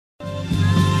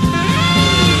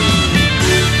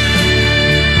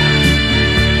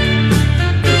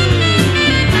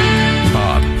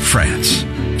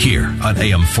on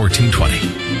AM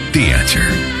 1420. The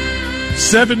Answer.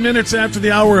 7 minutes after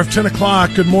the hour of 10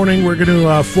 o'clock. Good morning. We're going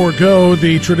to forego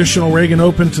the traditional Reagan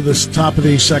Open to the top of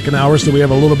the second hour so that we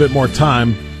have a little bit more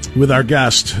time with our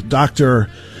guest, Dr.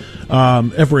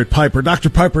 Everett Piper. Dr.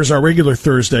 Piper is our regular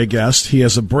Thursday guest. He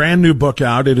has a brand new book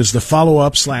out. It is the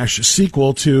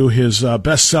follow-up/sequel to his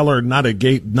bestseller, Not a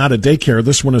Daycare.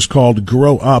 This one is called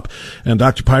Grow Up. And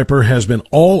Dr. Piper has been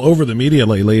all over the media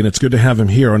lately, and it's good to have him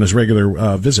here on his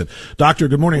regular visit. Doctor,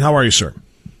 good morning. How are you, sir?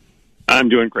 I'm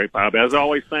doing great, Bob. As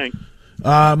always, thanks.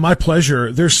 My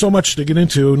pleasure. There's so much to get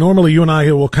into. Normally, you and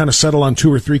I will kind of settle on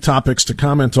 2 or 3 topics to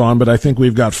comment on, but I think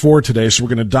we've got 4 today, so we're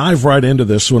going to dive right into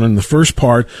this one. In the first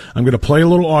part, I'm going to play a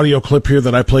little audio clip here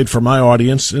that I played for my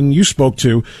audience, and you spoke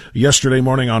to yesterday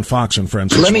morning on Fox and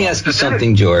Friends. Let me ask you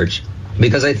something, George,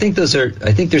 because I think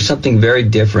there's something very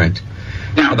different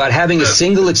about having a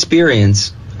single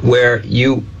experience where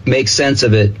you make sense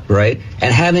of it, right?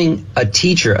 And having a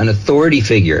teacher, an authority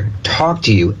figure, talk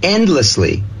to you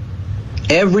endlessly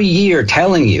every year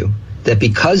telling you that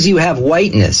because you have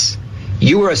whiteness,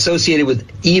 you are associated with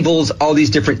evils, all these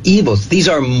different evils. These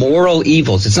are moral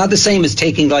evils. It's not the same as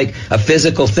taking like a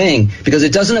physical thing because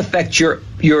it doesn't affect your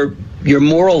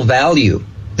moral value.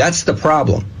 That's the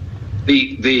problem.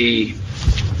 The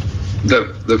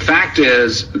fact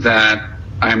is that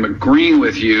I'm agreeing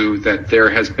with you that there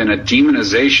has been a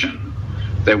demonization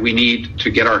that we need to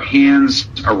get our hands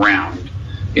around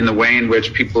in the way in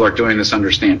which people are doing this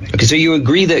understanding. Okay, so you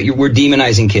agree that we're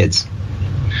demonizing kids?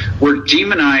 We're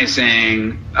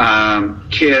demonizing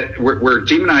we're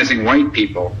demonizing white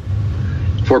people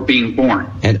for being born.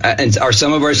 And are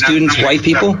some of our students white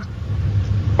people?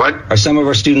 What? Are some of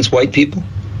our students white people?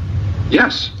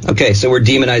 Yes. Okay, so we're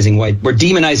demonizing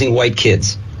white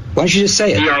kids. Why don't you just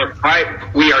say it?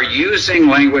 We are using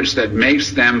language that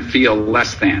makes them feel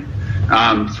less than.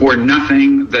 For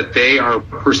nothing that they are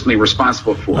personally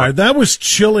responsible for. All right, that was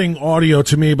chilling audio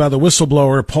to me by the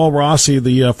whistleblower, Paul Rossi,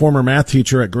 the former math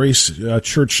teacher at Grace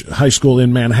Church High School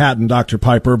in Manhattan, Dr.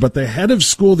 Piper. But the head of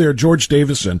school there, George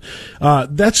Davison,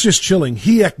 that's just chilling.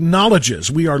 He acknowledges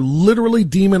we are literally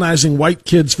demonizing white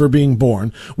kids for being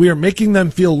born. We are making them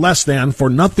feel less than for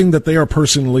nothing that they are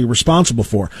personally responsible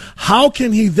for. How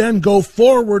can he then go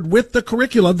forward with the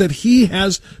curriculum that he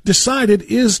has decided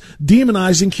is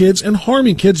demonizing kids and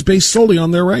harming kids based solely on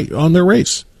their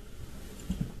race?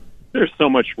 There's so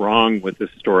much wrong with this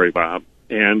story, Bob,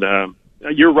 and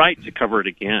you're right to cover it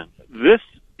again. This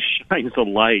shines a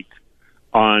light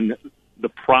on the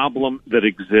problem that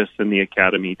exists in the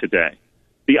academy today.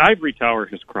 The ivory tower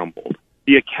has crumbled.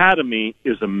 The academy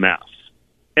is a mess.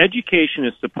 Education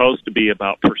is supposed to be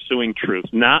about pursuing truth,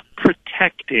 not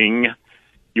protecting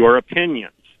your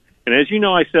opinions. And as you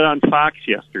know, I said on Fox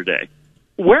yesterday,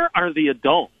 where are the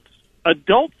adults?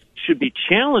 Adults should be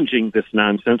challenging this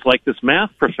nonsense like this math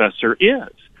professor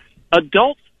is.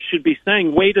 Adults should be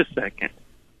saying, wait a second,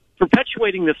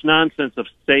 perpetuating this nonsense of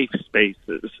safe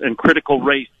spaces and critical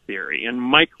race theory and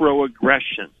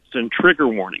microaggressions and trigger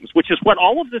warnings, which is what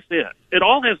all of this is. It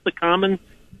all has the common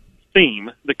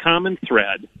theme, the common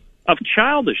thread of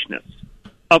childishness,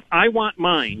 of I want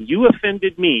mine, you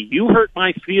offended me, you hurt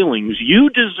my feelings, you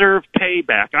deserve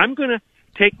payback, I'm going to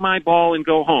take my ball and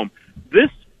go home. This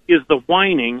is the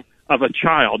whining of a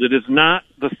child. It is not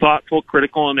the thoughtful,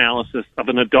 critical analysis of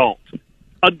an adult.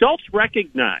 Adults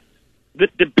recognize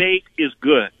that debate is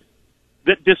good,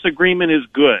 that disagreement is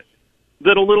good,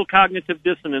 that a little cognitive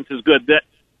dissonance is good, that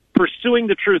pursuing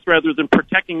the truth rather than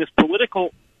protecting this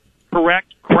political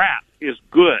correct crap is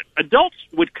good. Adults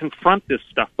would confront this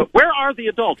stuff, but where are the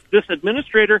adults? This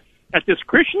administrator at this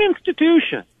Christian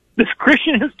institution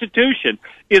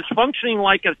is functioning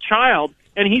like a child,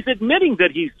 and he's admitting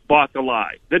that he's bought the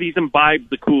lie, that he's imbibed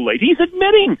the Kool-Aid. He's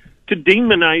admitting to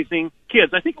demonizing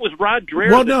kids. I think it was Rod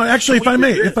Dreher. Well, no, actually,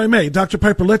 if I may, Dr.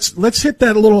 Piper, let's hit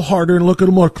that a little harder and look at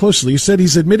it more closely. You said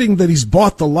he's admitting that he's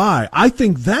bought the lie. I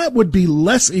think that would be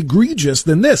less egregious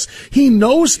than this. He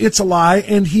knows it's a lie,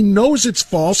 and he knows it's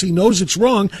false. He knows it's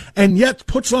wrong, and yet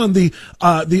puts on the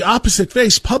opposite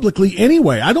face publicly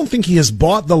anyway. I don't think he has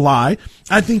bought the lie.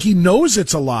 I think he knows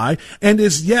it's a lie, and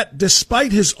is yet,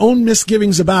 despite his own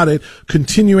misgivings about it,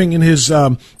 continuing in his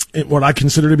what I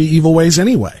consider to be evil ways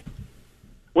anyway.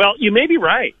 Well, you may be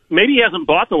right. Maybe he hasn't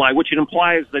bought the lie, which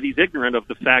implies that he's ignorant of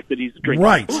the fact that he's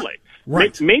drinking Kool-Aid.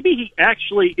 Right. Maybe he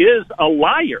actually is a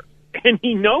liar, and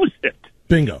he knows it.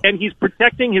 Bingo. And he's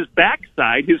protecting his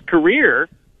backside, his career,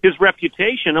 his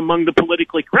reputation among the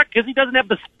politically correct, because he doesn't have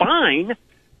the spine.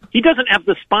 He doesn't have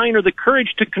the spine or the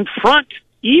courage to confront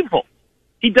evil.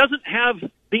 He doesn't have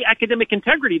the academic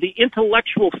integrity, the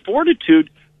intellectual fortitude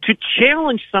to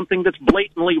challenge something that's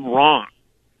blatantly wrong.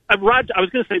 I was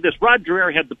going to say this. Rod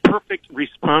Dreher had the perfect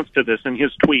response to this in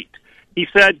his tweet. He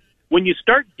said, when you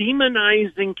start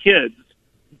demonizing kids,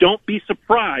 don't be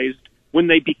surprised when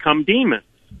they become demons.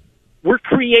 We're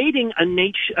creating a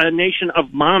nation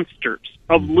of monsters,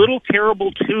 of little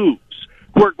terrible twos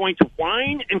who are going to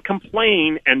whine and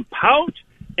complain and pout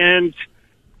and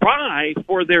cry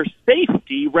for their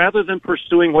safety rather than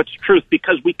pursuing what's truth,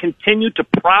 because we continue to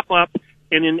prop up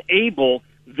and enable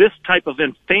this type of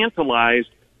infantilized,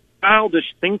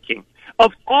 childish thinking.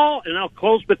 Of all, and I'll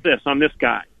close with this on this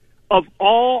guy, of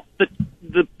all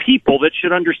the people that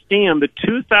should understand the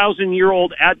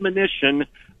 2,000-year-old admonition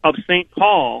of St.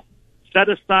 Paul, set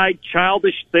aside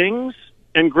childish things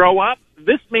and grow up,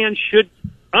 this man should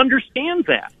understand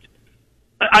that.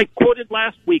 I quoted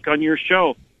last week on your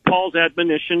show Paul's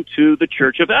admonition to the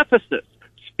church of Ephesus.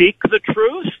 Speak the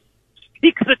truth,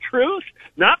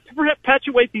 not to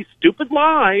perpetuate these stupid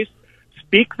lies.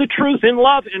 Speak the truth in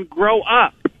love and grow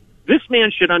up. This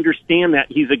man should understand that.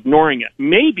 He ignoring it.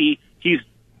 Maybe he's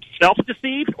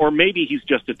self-deceived, or maybe he's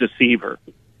just a deceiver.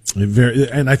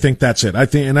 And I think that's it. I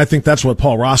think that's what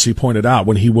Paul Rossi pointed out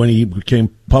when he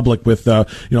became public with,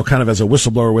 kind of as a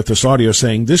whistleblower with this audio,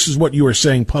 saying this is what you are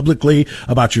saying publicly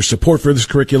about your support for this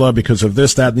curricula because of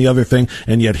this, that, and the other thing,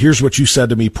 and yet here's what you said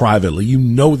to me privately. You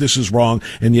know this is wrong,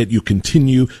 and yet you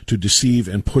continue to deceive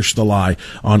and push the lie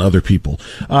on other people.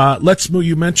 Let's move.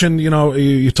 You mentioned,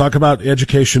 you talk about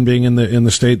education being in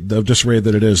the state of disarray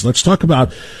that it is. Let's talk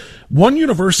about one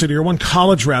university, or one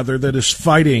college rather, that is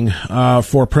fighting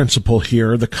for principle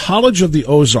here, the College of the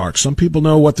Ozarks. Some people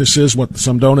know what this is,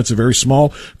 some don't. It's a very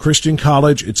small Christian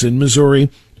college. It's in Missouri.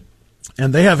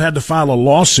 And they have had to file a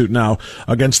lawsuit now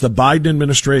against the Biden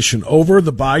administration over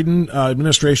the Biden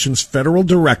administration's federal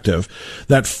directive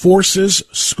that forces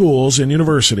schools and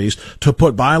universities to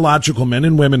put biological men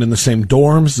and women in the same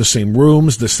dorms, the same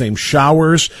rooms, the same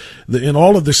showers, in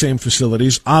all of the same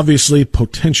facilities, obviously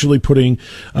potentially putting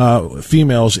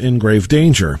females in grave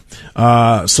danger.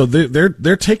 So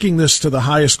they're taking this to the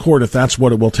highest court if that's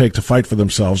what it will take to fight for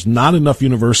themselves. Not enough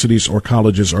universities or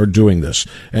colleges are doing this.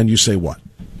 And you say what?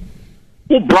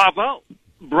 Well,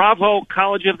 bravo,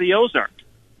 College of the Ozarks.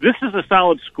 This is a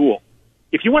solid school.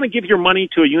 If you want to give your money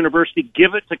to a university,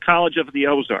 give it to College of the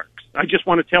Ozarks. I just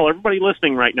want to tell everybody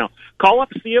listening right now, call up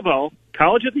C of O,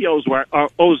 College of the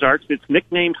Ozarks. It's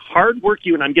nicknamed Hard Work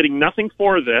U, and I'm getting nothing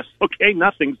for this. Okay,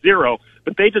 nothing, zero.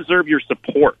 But they deserve your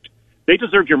support. They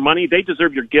deserve your money. They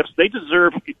deserve your gifts. They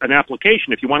deserve an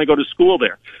application if you want to go to school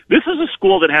there. This is a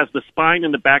school that has the spine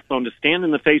and the backbone to stand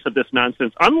in the face of this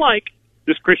nonsense, unlike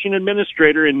this Christian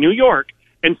administrator in New York,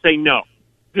 and say, no,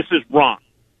 this is wrong.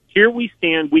 Here we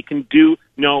stand. We can do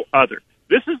no other.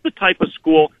 This is the type of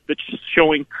school that's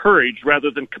showing courage rather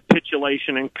than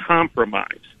capitulation and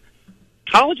compromise.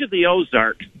 College of the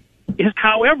Ozarks is,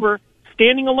 however,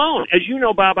 standing alone. As you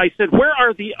know, Bob, I said, where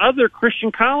are the other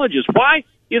Christian colleges? Why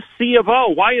is C of O?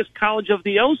 Why is College of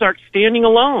the Ozarks standing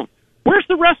alone? Where's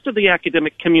the rest of the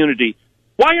academic community?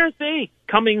 Why aren't they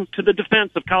coming to the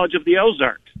defense of College of the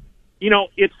Ozarks?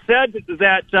 It's said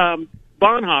that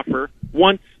Bonhoeffer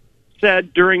once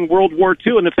said during World War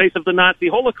II, in the face of the Nazi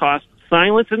Holocaust,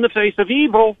 silence in the face of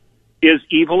evil is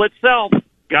evil itself.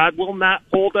 God will not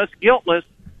hold us guiltless.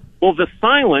 Well, the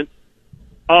silence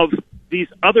of these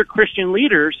other Christian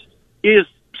leaders is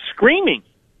screaming.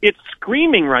 It's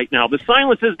screaming right now. The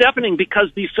silence is deafening because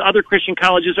these other Christian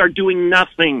colleges are doing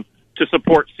nothing to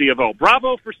support C of O.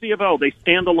 Bravo for C of O. They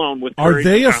stand alone with courage. Are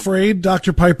they afraid,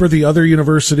 Dr. Piper, the other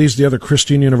universities, the other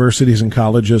Christian universities and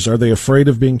colleges, are they afraid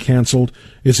of being canceled?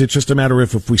 Is it just a matter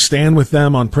of if we stand with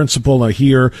them on principle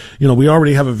here, we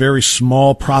already have a very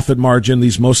small profit margin.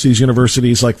 Most of these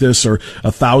universities like this are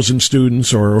 1,000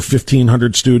 students or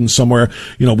 1,500 students somewhere.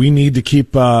 We need to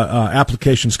keep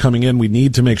applications coming in. We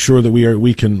need to make sure that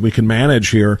we can manage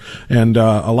here. And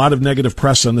a lot of negative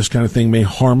press on this kind of thing may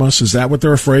harm us. Is that what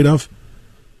they're afraid of?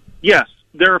 Yes,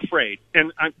 they're afraid.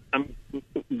 And I'm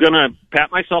going to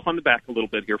pat myself on the back a little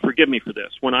bit here. Forgive me for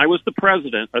this. When I was the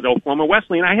president of Oklahoma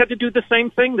Wesleyan, I had to do the same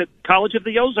thing that College of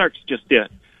the Ozarks just did.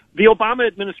 The Obama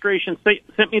administration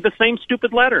sent me the same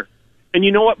stupid letter. And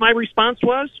you know what my response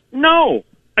was? No.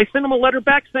 I sent them a letter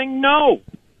back saying no.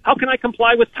 How can I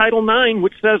comply with Title IX,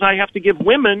 which says I have to give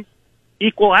women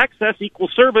equal access, equal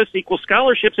service, equal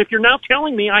scholarships, if you're now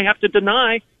telling me I have to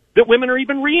deny that women are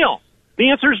even real? The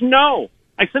answer is no.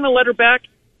 I sent a letter back,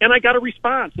 and I got a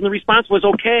response, and the response was,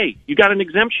 okay, you got an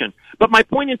exemption. But my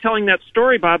point in telling that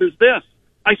story, Bob, is this.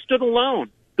 I stood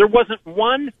alone. There wasn't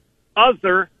one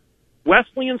other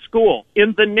Wesleyan school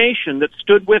in the nation that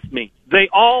stood with me. They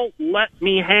all let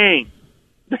me hang.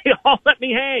 They all let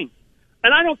me hang.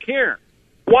 And I don't care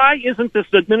Why isn't this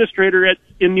administrator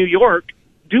in New York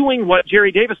doing what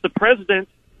Jerry Davis, the president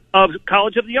of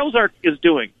College of the Ozarks, is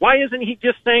doing? Why isn't he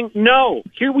just saying, no,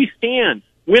 here we stand.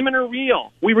 Women are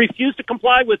real. We refuse to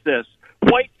comply with this.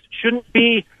 Whites shouldn't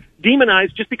be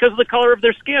demonized just because of the color of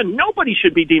their skin. Nobody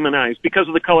should be demonized because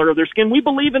of the color of their skin. We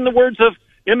believe in the words of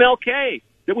MLK,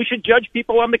 that we should judge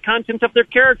people on the content of their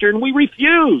character, and we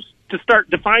refuse to start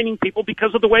defining people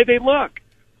because of the way they look.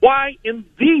 Why in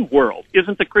the world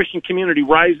isn't the Christian community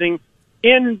rising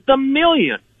in the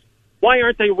millions? Why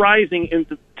aren't they rising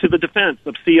to the defense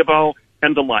of C of O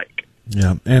and the like?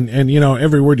 Yeah, and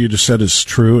every word you just said is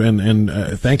true, and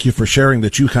thank you for sharing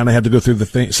that you kind of had to go through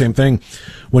the same thing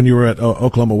when you were at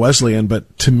Oklahoma Wesleyan.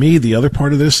 But to me, the other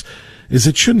part of this is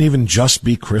it shouldn't even just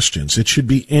be Christians. It should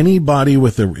be anybody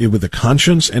with a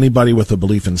conscience, anybody with a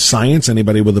belief in science,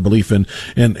 anybody with a belief in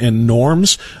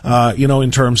norms,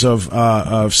 in terms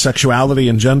of sexuality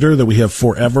and gender, that we have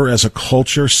forever as a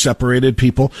culture separated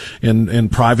people in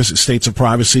privacy, states of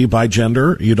privacy by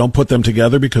gender. You don't put them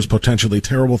together because potentially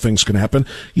terrible things can happen.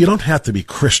 You don't have to be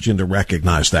Christian to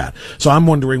recognize that. So I'm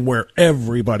wondering where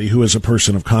everybody who is a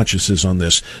person of conscience is on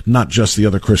this, not just the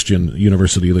other Christian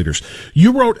university leaders.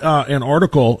 You wrote an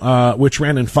article which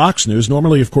ran in Fox News.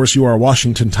 Normally, of course, you are a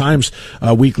Washington Times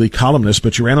weekly columnist,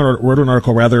 but you wrote an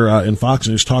article in Fox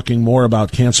News talking more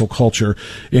about cancel culture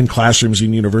in classrooms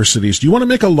and universities. Do you want to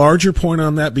make a larger point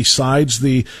on that besides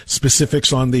the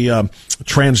specifics on the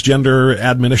transgender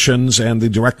admonitions and the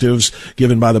directives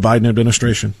given by the Biden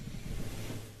administration?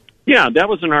 Yeah, that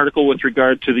was an article with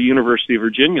regard to the University of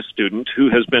Virginia student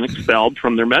who has been expelled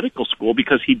from their medical school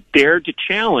because he dared to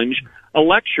challenge a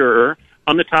lecturer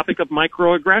on the topic of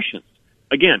microaggressions.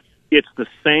 Again, it's the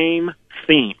same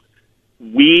theme.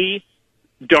 We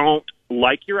don't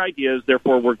like your ideas,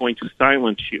 therefore we're going to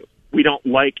silence you. We don't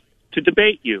like to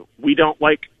debate you. We don't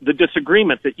like the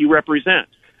disagreement that you represent.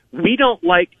 We don't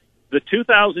like the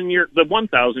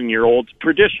 1,000-year-old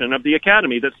tradition of the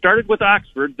academy that started with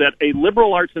Oxford, that a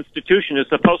liberal arts institution is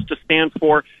supposed to stand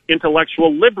for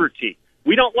intellectual liberty.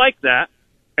 We don't like that,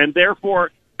 and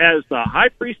therefore, as the high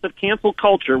priest of cancel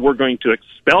culture, we're going to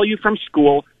expel you from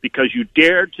school because you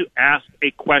dared to ask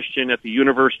a question at the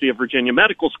University of Virginia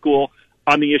Medical School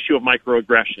on the issue of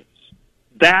microaggressions.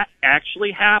 That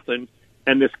actually happened,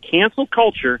 and this cancel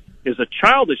culture is a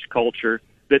childish culture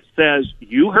that says,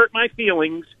 you hurt my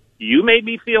feelings, you made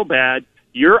me feel bad,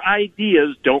 your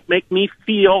ideas don't make me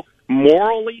feel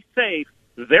morally safe,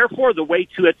 therefore the way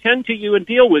to attend to you and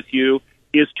deal with you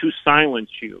is to silence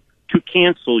you, to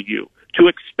cancel you, to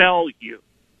expel you.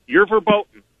 You're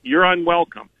verboten. You're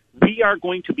unwelcome. We are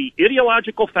going to be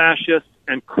ideological fascists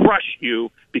and crush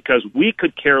you because we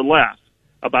could care less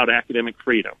about academic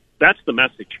freedom. That's the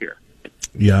message here.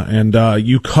 Yeah, and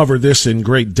you cover this in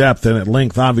great depth and at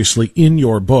length, obviously, in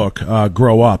your book,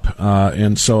 Grow Up.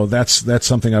 And so that's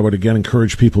something I would, again,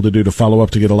 encourage people to do, to follow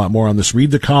up to get a lot more on this.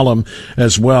 Read the column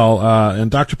as well. And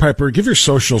Dr. Piper, give your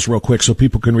socials real quick so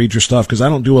people can read your stuff, because I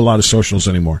don't do a lot of socials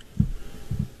anymore.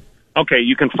 Okay,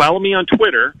 you can follow me on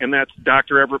Twitter, and that's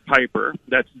Dr. Everett Piper.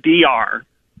 That's Dr.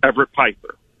 Everett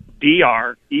Piper.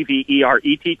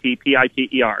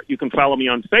 DrEverettPiper. You can follow me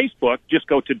on Facebook. Just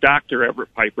go to Dr.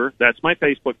 Everett Piper. That's my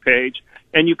Facebook page.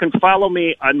 And you can follow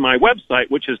me on my website,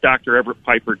 which is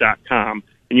dreverettpiper.com.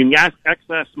 And you can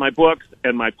access my books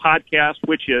and my podcast,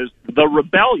 which is The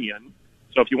Rebellion.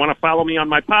 So if you want to follow me on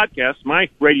my podcast, my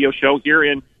radio show here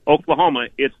in Oklahoma,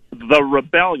 it's The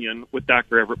Rebellion with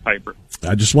Dr. Everett Piper.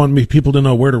 I just want people to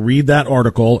know where to read that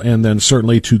article, and then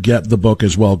certainly to get the book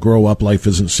as well. Grow Up, Life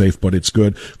Isn't Safe, but it's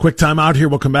good. Quick time out here.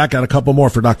 We'll come back. Got a couple more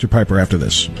for Dr. Piper after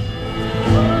this.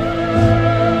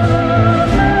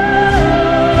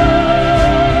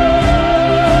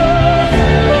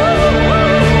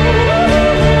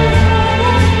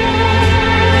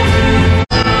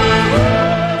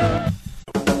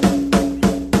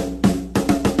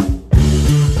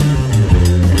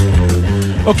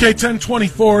 Okay,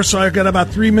 10:24, so I've got about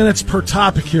 3 minutes per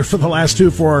topic here for the last two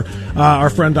for our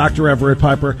friend Dr. Everett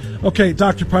Piper. Okay,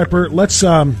 Dr. Piper, let's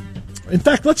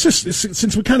just,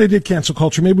 since we kind of did cancel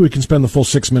culture, maybe we can spend the full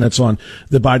 6 minutes on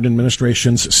the Biden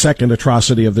administration's second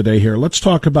atrocity of the day here. Let's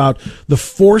talk about the the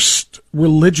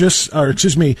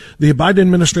Biden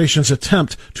administration's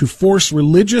attempt to force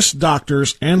religious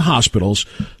doctors and hospitals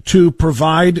to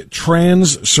provide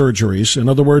trans surgeries, in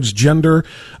other words, gender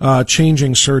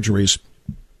changing surgeries.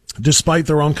 despite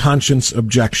their own conscience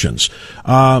objections.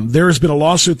 There has been a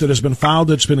lawsuit that has been filed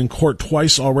that's been in court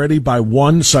twice already by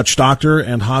one such doctor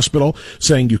and hospital,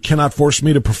 saying you cannot force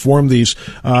me to perform these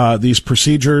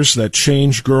procedures that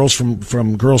change girls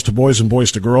from girls to boys and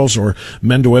boys to girls, or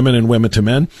men to women and women to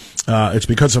men. It's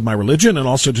because of my religion, and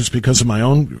also just because of my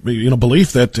own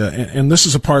belief that, and this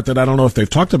is a part that I don't know if they've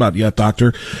talked about yet,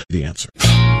 Doctor, the answer.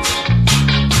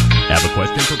 Have a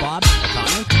question for Bob? A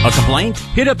comment? A complaint?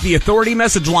 Hit up the Authority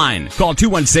message line. Call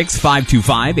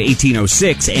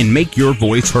 216-525-1806 and make your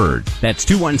voice heard. That's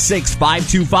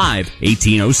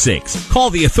 216-525-1806. Call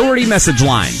the Authority message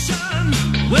line.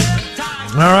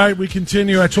 All right, we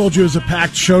continue. I told you it was a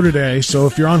packed show today, so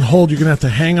if you're on hold, you're going to have to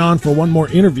hang on for one more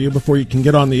interview before you can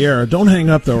get on the air. Don't hang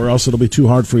up, though, or else it'll be too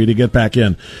hard for you to get back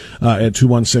in at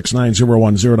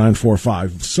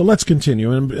 216-901-0945. So let's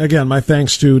continue. And again, my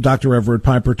thanks to Dr. Everett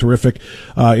Piper, terrific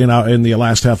in the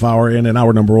last half hour. And in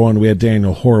hour number one, we had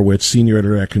Daniel Horowitz, senior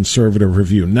editor at Conservative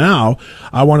Review. Now,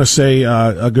 I want to say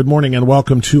a good morning and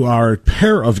welcome to our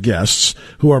pair of guests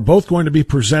who are both going to be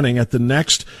presenting at the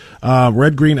next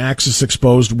Red Green Axis Exposed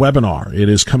webinar. It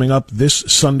is coming up this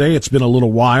Sunday. It's been a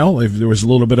little while. There was a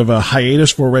little bit of a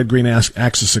hiatus for Red Green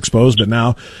Axis Exposed, but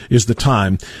now is the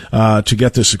time to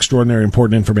get this extraordinary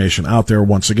important information out there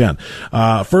once again.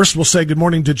 First, we'll say good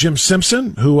morning to Jim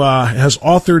Simpson, who has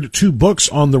authored 2 books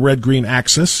on the Red Green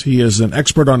Axis. He is an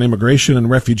expert on immigration and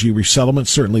refugee resettlement.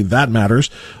 Certainly that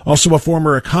matters. Also a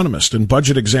former economist and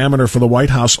budget examiner for the White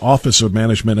House Office of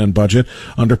Management and Budget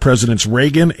under Presidents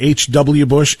Reagan, H.W.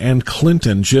 Bush, and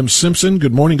Clinton. Jim Simpson,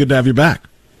 good morning. Good to have you back.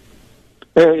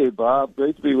 Hey, Bob.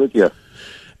 Great to be with you.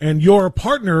 And your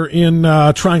partner in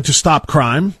trying to stop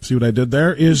crime, see what I did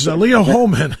there, is Leo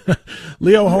Hohmann.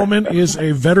 Leo Hohmann is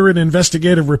a veteran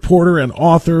investigative reporter and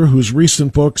author whose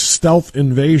recent book, Stealth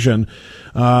Invasion,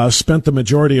 spent the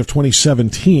majority of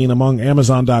 2017 among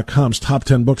Amazon.com's top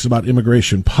 10 books about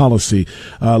immigration policy.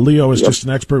 Leo is just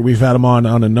an expert. We've had him on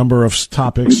a number of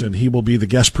topics, and he will be the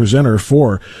guest presenter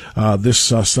for this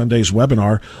Sunday's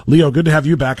webinar. Leo, good to have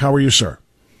you back. How are you, sir?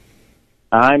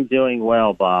 I'm doing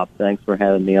well, Bob. Thanks for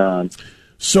having me on.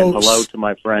 So, and hello to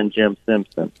my friend Jim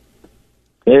Simpson.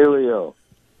 Hey, Leo.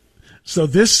 So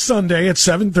this Sunday at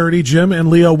 7:30, Jim and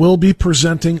Leo will be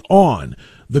presenting on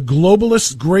the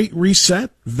globalist Great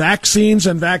Reset, vaccines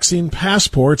and vaccine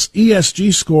passports,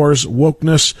 ESG scores,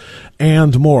 wokeness,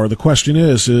 and more. The question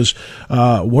is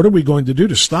what are we going to do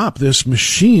to stop this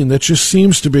machine that just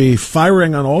seems to be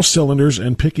firing on all cylinders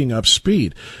and picking up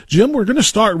speed? Jim, we're going to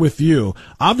start with you.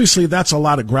 Obviously, that's a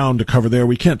lot of ground to cover there.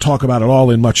 We can't talk about it all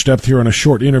in much depth here in a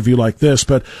short interview like this,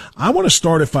 but I want to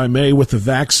start, if I may, with the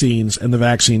vaccines and the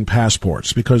vaccine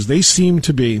passports, because they seem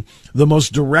to be the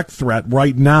most direct threat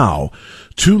right now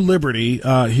to liberty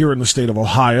here in the state of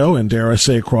Ohio and, dare I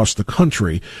say, across the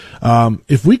country.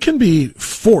 If we can be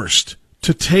forced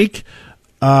to take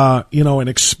an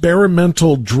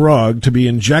experimental drug to be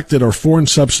injected, or foreign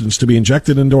substance to be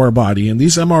injected into our body, and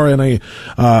these mRNA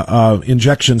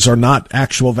injections are not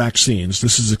actual vaccines.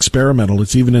 This is experimental.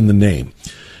 It's even in the name.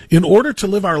 In order to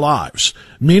live our lives,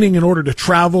 meaning in order to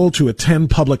travel, to attend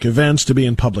public events, to be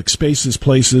in public spaces,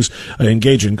 places,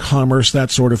 engage in commerce,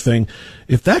 that sort of thing.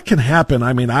 If that can happen,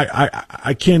 I mean,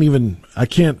 I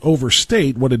can't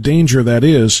overstate what a danger that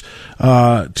is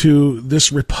to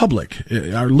this republic.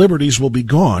 Our liberties will be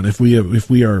gone if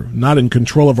we are not in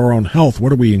control of our own health.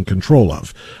 What are we in control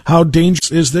of? How dangerous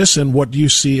is this, and what do you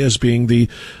see as being the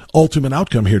ultimate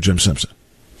outcome here, Jim Simpson?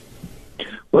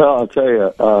 Well, I'll tell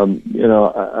you,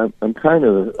 I'm kind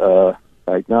of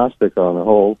agnostic on the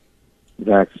whole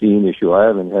vaccine issue. I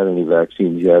haven't had any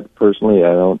vaccines yet. Personally,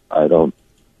 I don't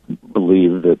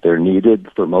believe that they're needed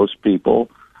for most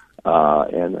people,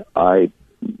 and I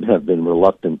have been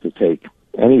reluctant to take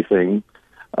anything.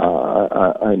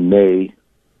 I may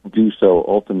do so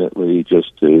ultimately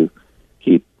just to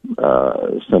keep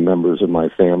some members of my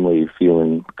family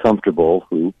feeling comfortable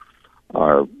who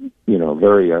are,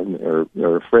 very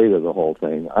are afraid of the whole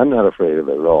thing. I'm not afraid of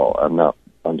it at all.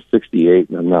 I'm 68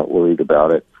 and I'm not worried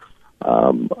about it.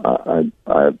 I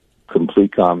have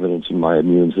complete confidence in my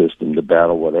immune system to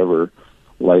battle whatever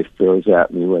life throws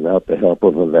at me without the help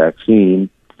of a vaccine.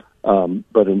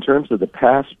 But in terms of the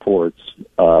passports,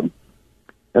 and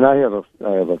I have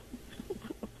a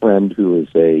friend who is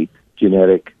a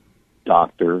genetic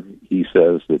doctor. He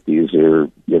says that these are,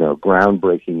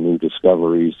 groundbreaking new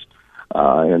discoveries.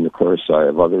 And of course, I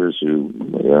have others who,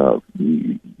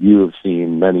 you have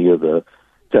seen many of the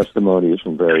testimonies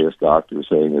from various doctors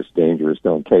saying it's dangerous,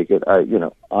 don't take it.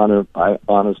 I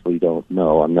honestly don't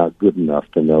know. I'm not good enough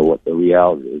to know what the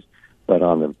reality is. But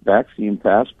on the vaccine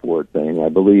passport thing,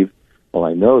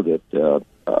 I know that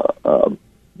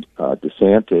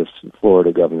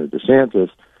Florida Governor DeSantis,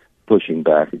 pushing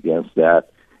back against that.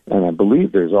 And I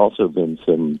believe there's also been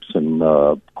some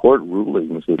court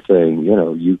rulings that saying,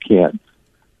 you can't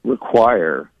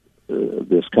require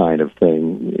this kind of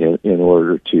thing in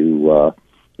order to,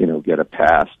 get a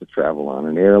pass to travel on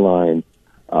an airline.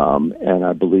 And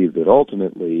I believe that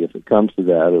ultimately, if it comes to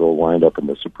that, it'll wind up in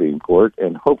the Supreme Court,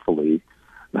 and hopefully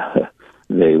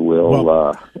they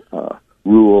will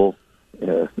rule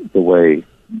the way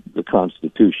the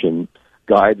Constitution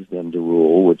guides them to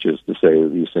rule, which is to say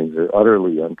that these things are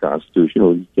utterly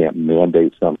unconstitutional. You can't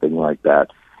mandate something like that.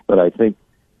 But I think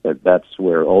that's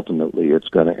where ultimately it's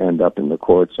going to end up in the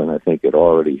courts, and I think it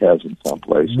already has in some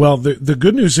places. Well, the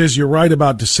good news is you're right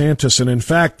about DeSantis, and in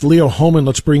fact, Leo Hohmann,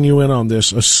 let's bring you in on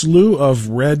this. A slew of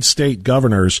red state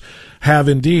governors have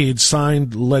indeed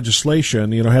signed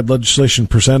legislation, had legislation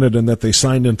presented and that they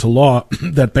signed into law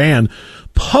that ban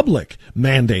public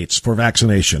mandates for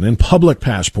vaccination and public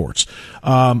passports.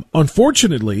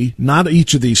 Unfortunately, not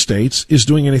each of these states is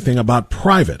doing anything about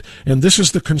private. And this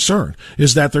is the concern,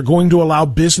 is that they're going to allow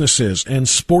businesses and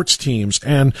sports teams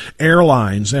and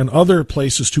airlines and other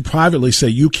places to privately say,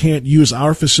 you can't use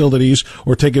our facilities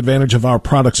or take advantage of our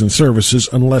products and services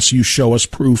unless you show us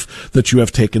proof that you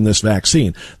have taken this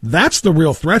vaccine. That's the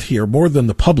real threat here, more than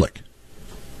the public.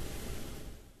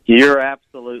 You're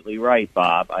absolutely right,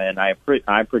 Bob, and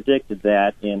I predicted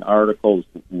that in articles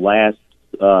last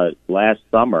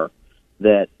summer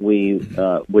that we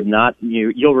would not.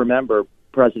 You'll remember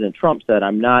President Trump said,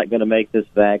 "I'm not going to make this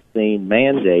vaccine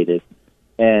mandated,"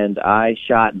 and I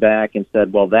shot back and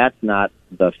said, "Well, that's not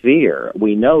the fear.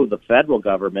 We know the federal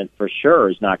government for sure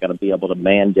is not going to be able to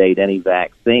mandate any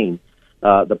vaccine.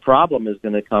 The problem is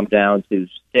going to come down to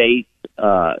states,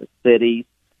 cities,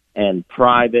 and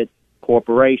private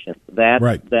corporations.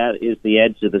 That is the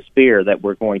edge of the spear that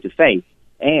we're going to face.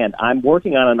 And I'm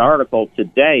working on an article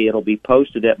today. It'll be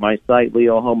posted at my site,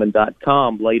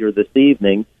 leohohmann.com, later this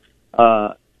evening,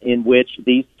 in which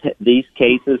these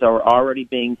cases are already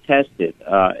being tested,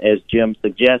 as Jim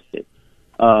suggested.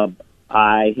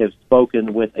 I have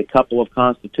spoken with a couple of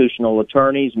constitutional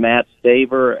attorneys, Matt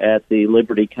Staver at the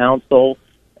Liberty Counsel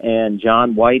and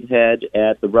John Whitehead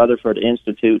at the Rutherford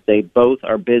Institute. They both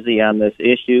are busy on this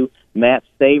issue. Matt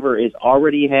Staver has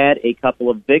already had a couple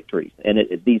of victories, and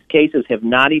these cases have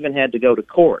not even had to go to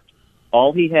court.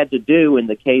 All he had to do in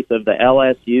the case of the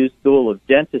LSU School of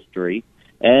Dentistry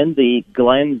and the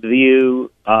Glenview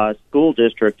School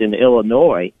District in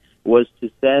Illinois was to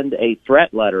send a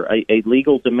threat letter, a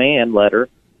legal demand letter,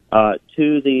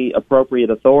 to the appropriate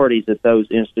authorities at those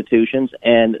institutions,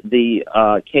 and the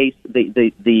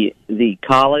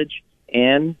college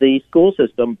and the school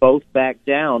system both backed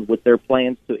down with their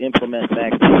plans to implement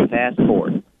vaccine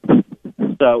passports.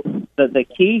 So the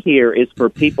key here is for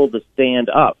people to stand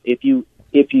up. If you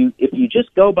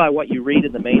just go by what you read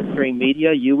in the mainstream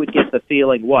media, you would get the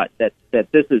feeling that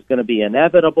this is going to be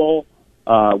inevitable.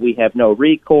 We have no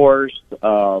recourse.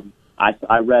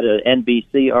 I read an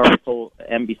NBC article,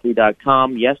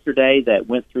 NBC.com, yesterday that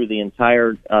went through the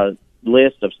entire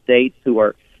list of states who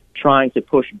are trying to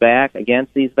push back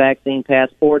against these vaccine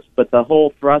passports. But the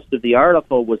whole thrust of the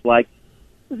article was like,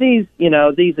 these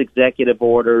executive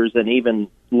orders and even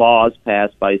laws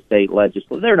passed by state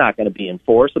legislators, they're not going to be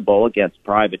enforceable against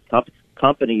private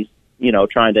companies,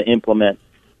 trying to implement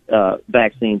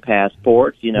vaccine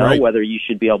passports, right. Whether you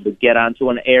should be able to get onto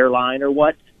an airline or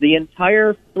what. The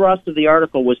entire thrust of the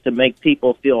article was to make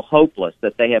people feel hopeless,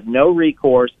 that they have no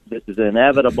recourse, this is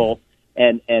inevitable,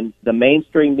 and the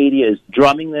mainstream media is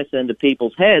drumming this into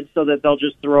people's heads so that they'll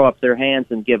just throw up their hands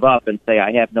and give up and say,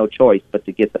 I have no choice but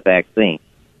to get the vaccine.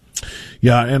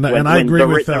 Yeah, and I agree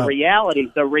with that.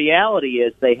 The reality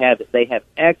is they have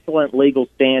excellent legal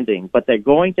standing, but they're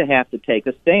going to have to take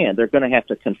a stand. They're going to have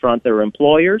to confront their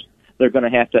employers. They're going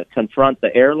to have to confront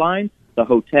the airlines, the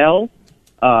hotels,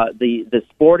 the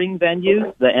sporting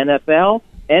venues, the NFL.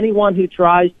 Anyone who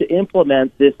tries to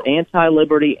implement this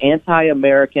anti-liberty,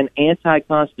 anti-American,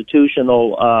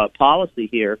 anti-constitutional policy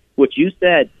here, which you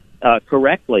said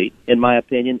correctly, in my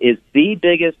opinion, is the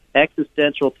biggest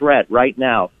existential threat right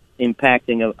now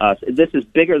impacting us. This is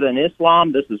bigger than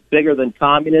Islam. This is bigger than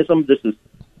communism.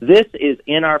 This is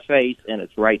in our face, and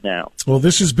it's right now. Well,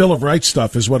 this is Bill of Rights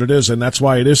stuff is what it is, and that's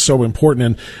why it is so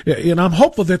important. And I'm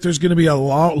hopeful that there's going to be a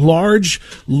large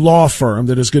law firm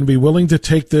that is going to be willing to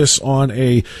take this on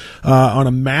a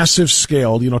massive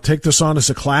scale, take this on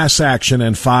as a class action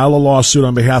and file a lawsuit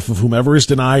on behalf of whomever is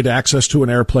denied access to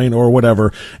an airplane or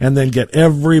whatever, and then get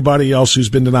everybody else who's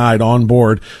been denied on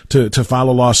board to file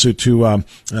a lawsuit to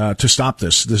stop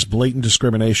this blatant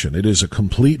discrimination. It is a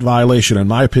complete violation, in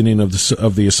my opinion, of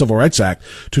the Pennsylvania Civil Rights Act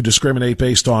to discriminate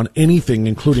based on anything,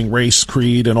 including race,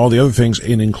 creed, and all the other things,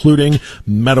 and including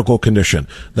medical condition.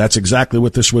 That's exactly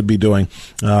what this would be doing,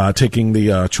 taking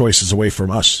the choices away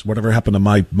from us. Whatever happened to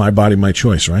my body, my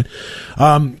choice, right?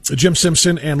 Jim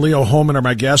Simpson and Leo Hohmann are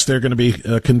my guests. They're going to be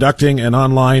conducting an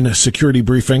online security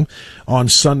briefing on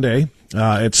Sunday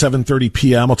at 7:30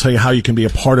 p.m. I'll tell you how you can be a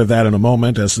part of that in a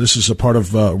moment, as this is a part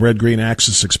of Red Green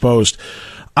Axis Exposed.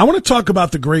 I want to talk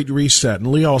about the Great Reset, and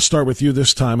Leo, I'll start with you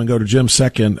this time and go to Jim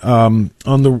second. On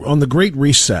the Great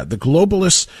Reset, the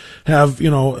globalists have,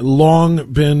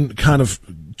 long been kind of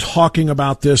talking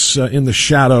about this in the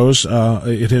shadows.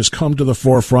 It has come to the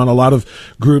forefront. A lot of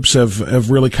groups have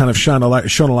really kind of shone a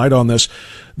light on this.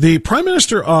 The Prime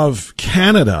Minister of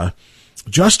Canada,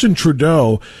 Justin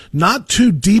Trudeau, not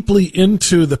too deeply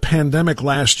into the pandemic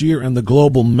last year and the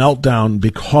global meltdown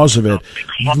because of it,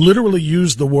 literally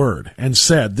used the word and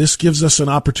said, this gives us an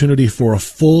opportunity for a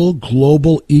full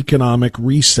global economic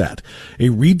reset, a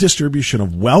redistribution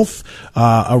of wealth,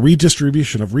 a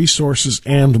redistribution of resources,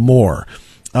 and more.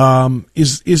 How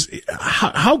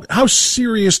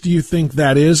serious do you think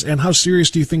that is, and how serious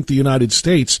do you think the United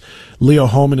States, Leo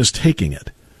Hohmann, is taking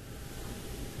it?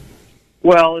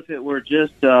 Well, if it were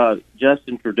just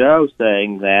Justin Trudeau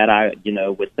saying that, I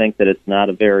would think that it's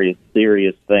not a very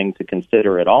serious thing to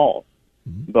consider at all.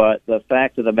 Mm-hmm. But the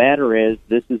fact of the matter is,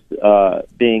 this is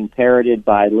being parroted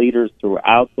by leaders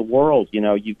throughout the world.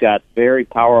 You've got very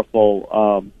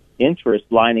powerful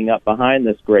interests lining up behind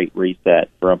this Great Reset,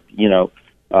 from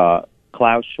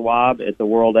Klaus Schwab at the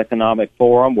World Economic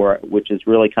Forum, which is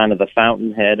really kind of the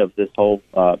fountainhead of this whole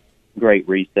Great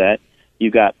Reset.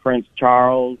 You've got Prince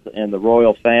Charles and the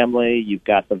royal family. You've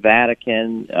got the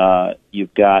Vatican.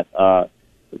 You've got the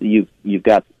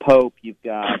Pope. You've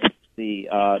got the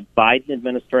Biden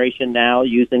administration now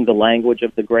using the language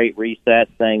of the Great Reset,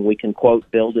 saying we can, quote,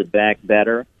 build it back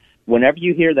better. Whenever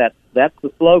you hear that, that's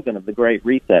the slogan of the Great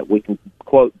Reset. We can,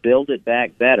 quote, build it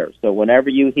back better. So whenever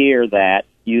you hear that,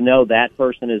 that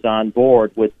person is on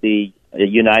board with the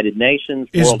United Nations.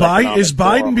 Is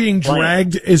Biden being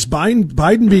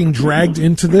dragged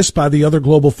into this by the other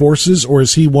global forces, or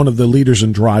is he one of the leaders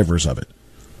and drivers of it?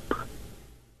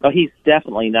 Well, he's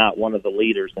definitely not one of the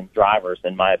leaders and drivers,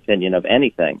 in my opinion, of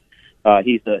anything.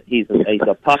 He's a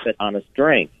puppet on a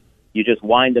string. You just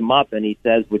wind him up, and he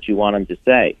says what you want him to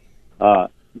say.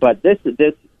 But this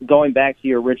going back to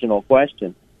your original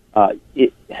question, all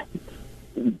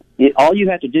you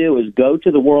have to do is go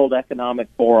to the World Economic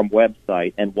Forum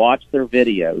website and watch their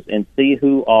videos and see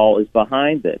who all is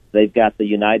behind this. They've got the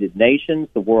United Nations,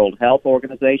 the World Health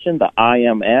Organization, the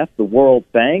IMF, the World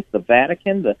Bank, the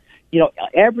Vatican.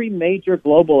 Every major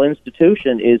global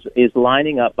institution is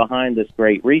lining up behind this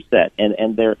Great Reset,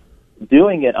 and they're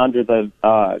doing it under the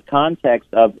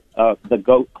context of the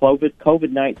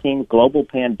COVID-19 global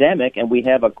pandemic, and we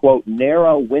have a, quote,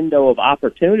 narrow window of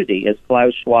opportunity, as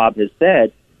Klaus Schwab has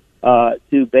said,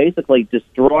 to basically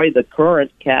destroy the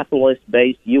current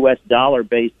capitalist-based, U.S.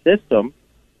 dollar-based system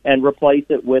and replace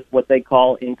it with what they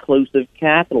call inclusive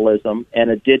capitalism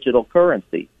and a digital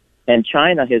currency. And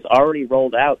China has already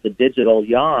rolled out the digital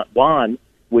yuan,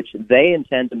 which they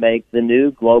intend to make the new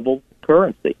global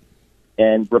currency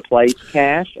and replace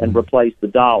cash and replace the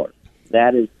dollar.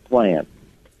 That is the plan.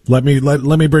 Let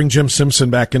me bring Jim Simpson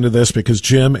back into this, because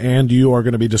Jim and you are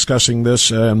going to be discussing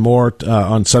this and more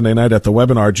on Sunday night at the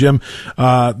webinar. Jim,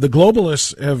 the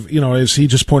globalists have, as he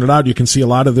just pointed out, you can see a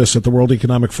lot of this at the World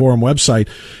Economic Forum website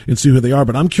and see who they are.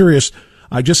 But I'm curious.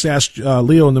 I just asked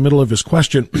Leo in the middle of his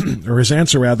question, or his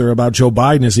answer rather, about Joe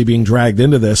Biden. Is he being dragged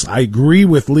into this? I agree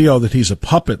with Leo that he's a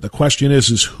puppet. The question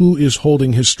is who is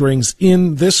holding his strings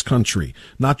in this country,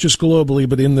 not just globally,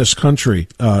 but in this country,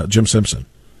 Jim Simpson?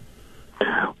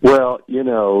 Well, he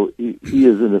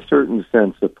is in a certain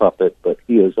sense a puppet, but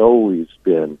he has always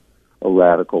been a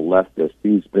radical leftist.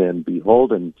 He's been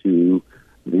beholden to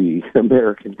the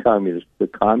American communists, the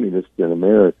communists in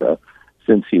America,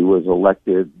 since he was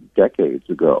elected decades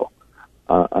ago.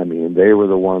 They were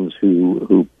the ones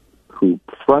who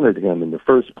fronted him in the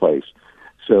first place.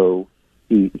 So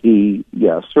he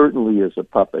certainly is a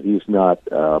puppet. He's not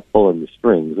pulling the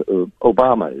strings.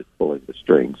 Obama is pulling the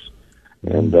strings.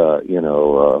 And,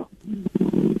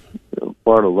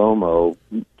 Bartolomo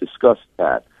discussed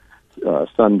that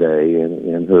Sunday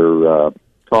in her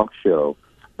talk show,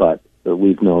 but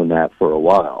we've known that for a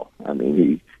while.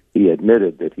 He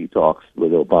admitted that he talks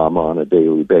with Obama on a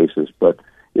daily basis, but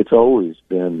it's always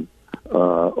been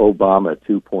Obama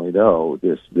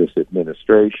 2.0, this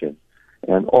administration.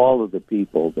 And all of the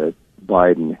people that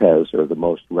Biden has are the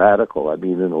most radical.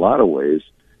 In a lot of ways,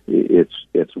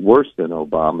 it's worse than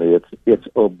Obama. It's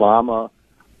Obama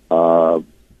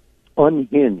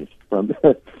unhinged from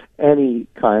any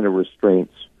kind of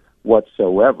restraints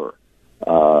whatsoever.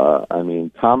 I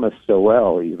mean, Thomas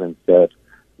Sowell even said,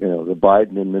 the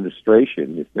Biden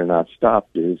administration, if they're not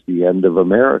stopped, is the end of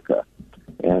America.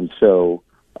 And so,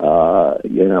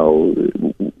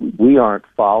 we aren't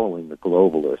following the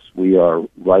globalists. We are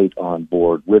right on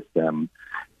board with them.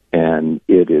 And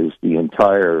it is the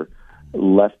entire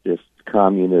leftist,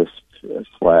 communist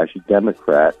 /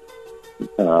 Democrat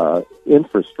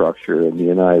infrastructure in the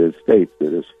United States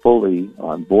that is fully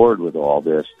on board with all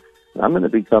this. I'm going to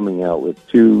be coming out with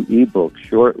 2 ebooks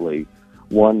shortly,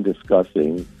 one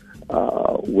discussing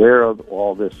where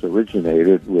all this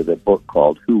originated with a book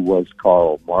called Who Was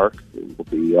Karl Marx? It will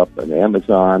be up on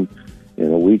Amazon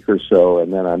in a week or so.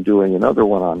 And then I'm doing another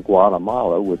one on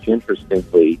Guatemala, which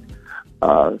interestingly,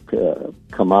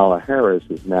 Kamala Harris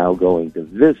is now going to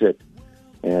visit,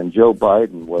 and Joe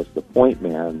Biden was the point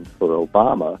man for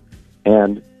Obama.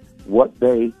 And what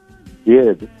they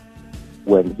did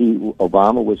when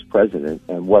Obama was president,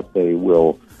 and what they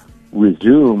will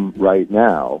resume right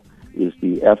now, is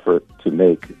the effort to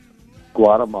make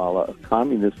Guatemala a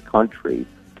communist country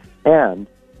and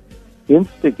the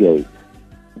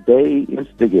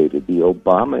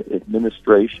Obama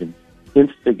administration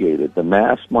instigated the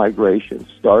mass migration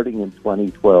starting in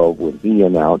 2012 when he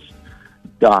announced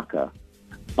DACA,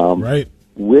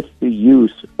 with the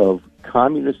use of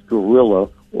communist guerrilla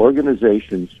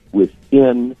organizations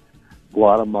within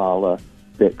Guatemala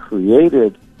that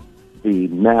created the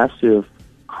massive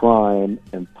crime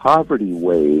and poverty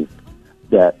wave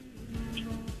that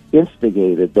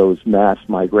instigated those mass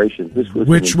migrations. This was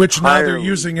which now they're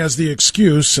using as the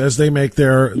excuse as they make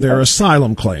their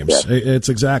asylum claims. Yes. It's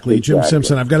exactly Jim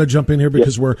Simpson. I've got to jump in here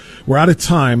because we're out of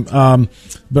time.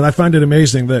 But I find it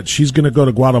amazing that she's going to go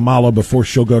to Guatemala before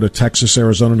she'll go to Texas,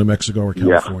 Arizona, New Mexico, or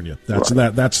California. Yeah.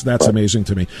 That's amazing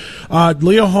to me.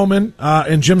 Leo Hohmann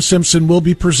and Jim Simpson will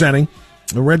be presenting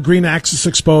the Red Green Axis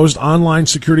Exposed online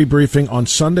security briefing on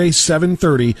Sunday,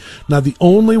 7:30. Now, the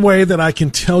only way that I can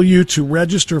tell you to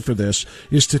register for this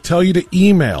is to tell you to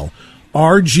email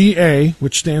RGA,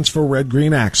 which stands for Red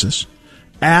Green Axis,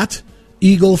 at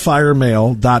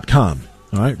eaglefiremail.com.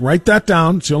 All right, write that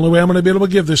down. It's the only way I'm going to be able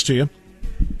to give this to you.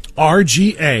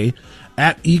 RGA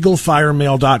at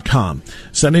eaglefiremail.com.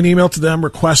 Send an email to them,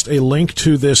 request a link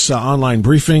to this online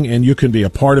briefing, and you can be a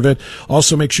part of it.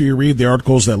 Also, make sure you read the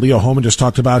articles that Leo Hohmann just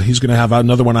talked about. He's going to have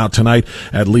another one out tonight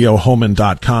at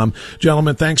leohohmann.com.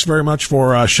 Gentlemen, thanks very much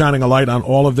for shining a light on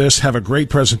all of this. Have a great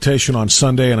presentation on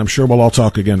Sunday, and I'm sure we'll all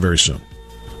talk again very soon.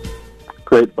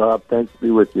 Great, Bob. Thanks to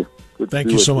be with you.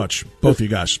 Thank you so much, both of you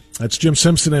guys. That's Jim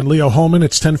Simpson and Leo Hohmann.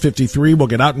 It's 10:53. We'll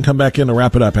get out and come back in to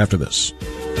wrap it up after this.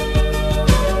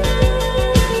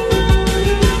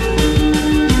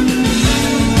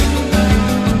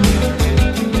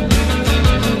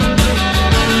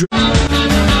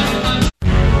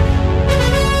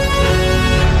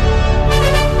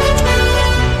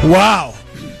 Wow.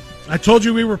 I told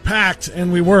you we were packed,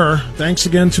 and we were. Thanks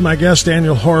again to my guest,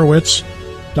 Daniel Horowitz,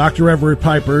 Dr. Everett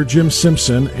Piper, Jim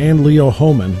Simpson, and Leo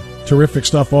Hohmann. Terrific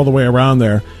stuff all the way around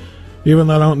there. Even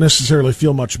though I don't necessarily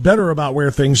feel much better about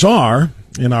where things are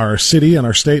in our city and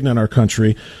our state and in our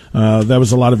country, that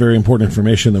was a lot of very important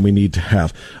information that we need to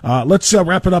have. Let's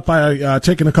wrap it up by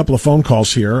taking a couple of phone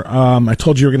calls here. I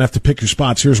told you were going to have to pick your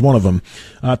spots. Here's one of them.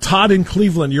 Todd in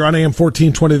Cleveland, you're on AM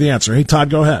 1420 The Answer. Hey, Todd,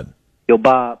 go ahead. Yo,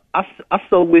 Bob, I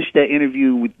so wish that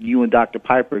interview with you and Dr.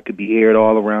 Piper could be aired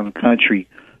all around the country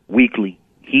weekly.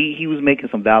 He was making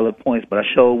some valid points, but I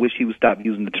sure wish he would stop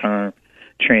using the term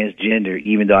transgender,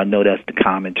 even though I know that's the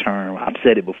common term. I've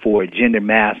said it before. Gender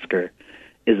masker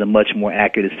is a much more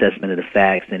accurate assessment of the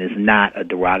facts, and is not a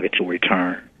derogatory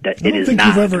term. That it is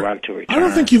not a derogatory term. I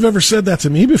don't think you've ever said that to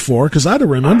me before, because I'd have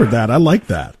remembered that. I like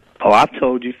that. Oh, I've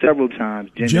told you several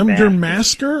times. Gender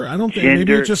masker? I don't think.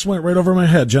 Maybe it just went right over my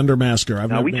head. Gender masker.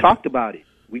 No, we talked about it.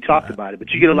 We talked about it,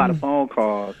 but you get a lot of phone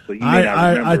calls, so you may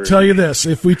not remember. I tell you this: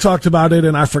 if we talked about it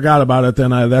and I forgot about it, then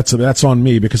that's on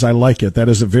me, because I like it. That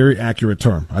is a very accurate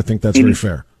term. I think that's very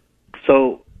fair.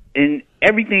 So, and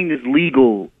everything that's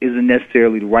legal isn't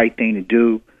necessarily the right thing to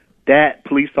do. That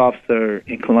police officer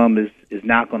in Columbus is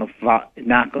not going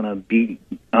to be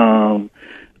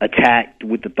attacked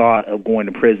with the thought of going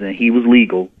to prison. He was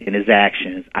legal in his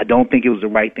actions. I don't think it was the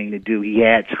right thing to do. He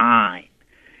had time.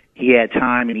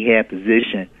 And he had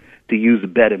position to use a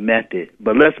better method.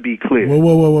 But let's be clear. Whoa.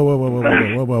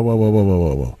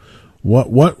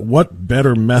 What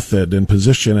better method and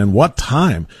position and what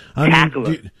time? Tackle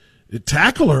her.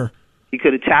 Tackle her? He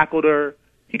could have tackled her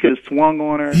He could have swung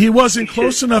on her. He wasn't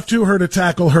close enough to her to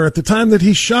tackle her. At the time that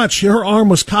he shot, her arm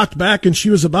was cocked back, and she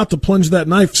was about to plunge that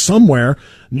knife somewhere.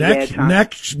 Neck,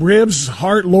 ribs,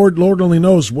 heart, Lord only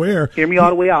knows where. Hear me all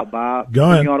the way out, Bob. Go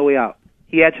ahead. Hear me all the way out.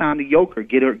 He had time to yoke her,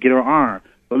 get her arm.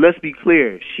 But let's be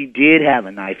clear, she did have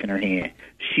a knife in her hand.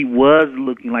 She was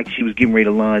looking like she was getting ready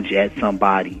to lunge at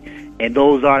somebody. And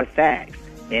those are the facts.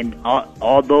 And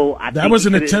although I that think was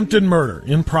an attempted murder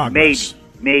in progress.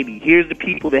 Maybe. Here's the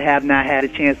people that have not had a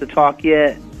chance to talk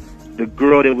yet. The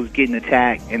girl that was getting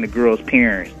attacked and the girl's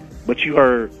parents. But you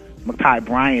heard Mekhi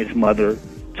Bryant's mother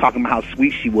talking about how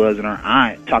sweet she was, and her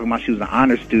aunt talking about she was an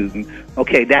honor student.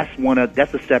 Okay, that's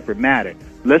a separate matter.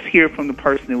 Let's hear from the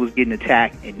person that was getting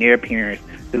attacked and their parents,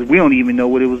 because we don't even know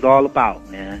what it was all about,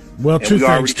 man. Well, two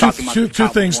things. Two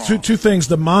things.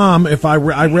 The mom, if I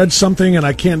read something and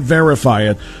I can't verify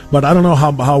it, but I don't know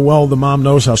how well the mom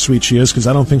knows how sweet she is, because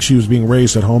I don't think she was being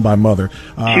raised at home by mother.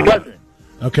 She wasn't.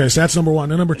 Okay, so that's number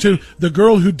one. And number two, the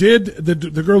girl who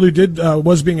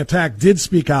was being attacked did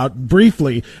speak out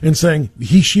briefly in saying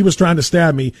she was trying to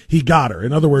stab me. He got her.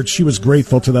 In other words, she was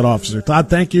grateful to that officer. Todd,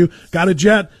 thank you. Got a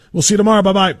jet. We'll see you tomorrow.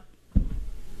 Bye-bye.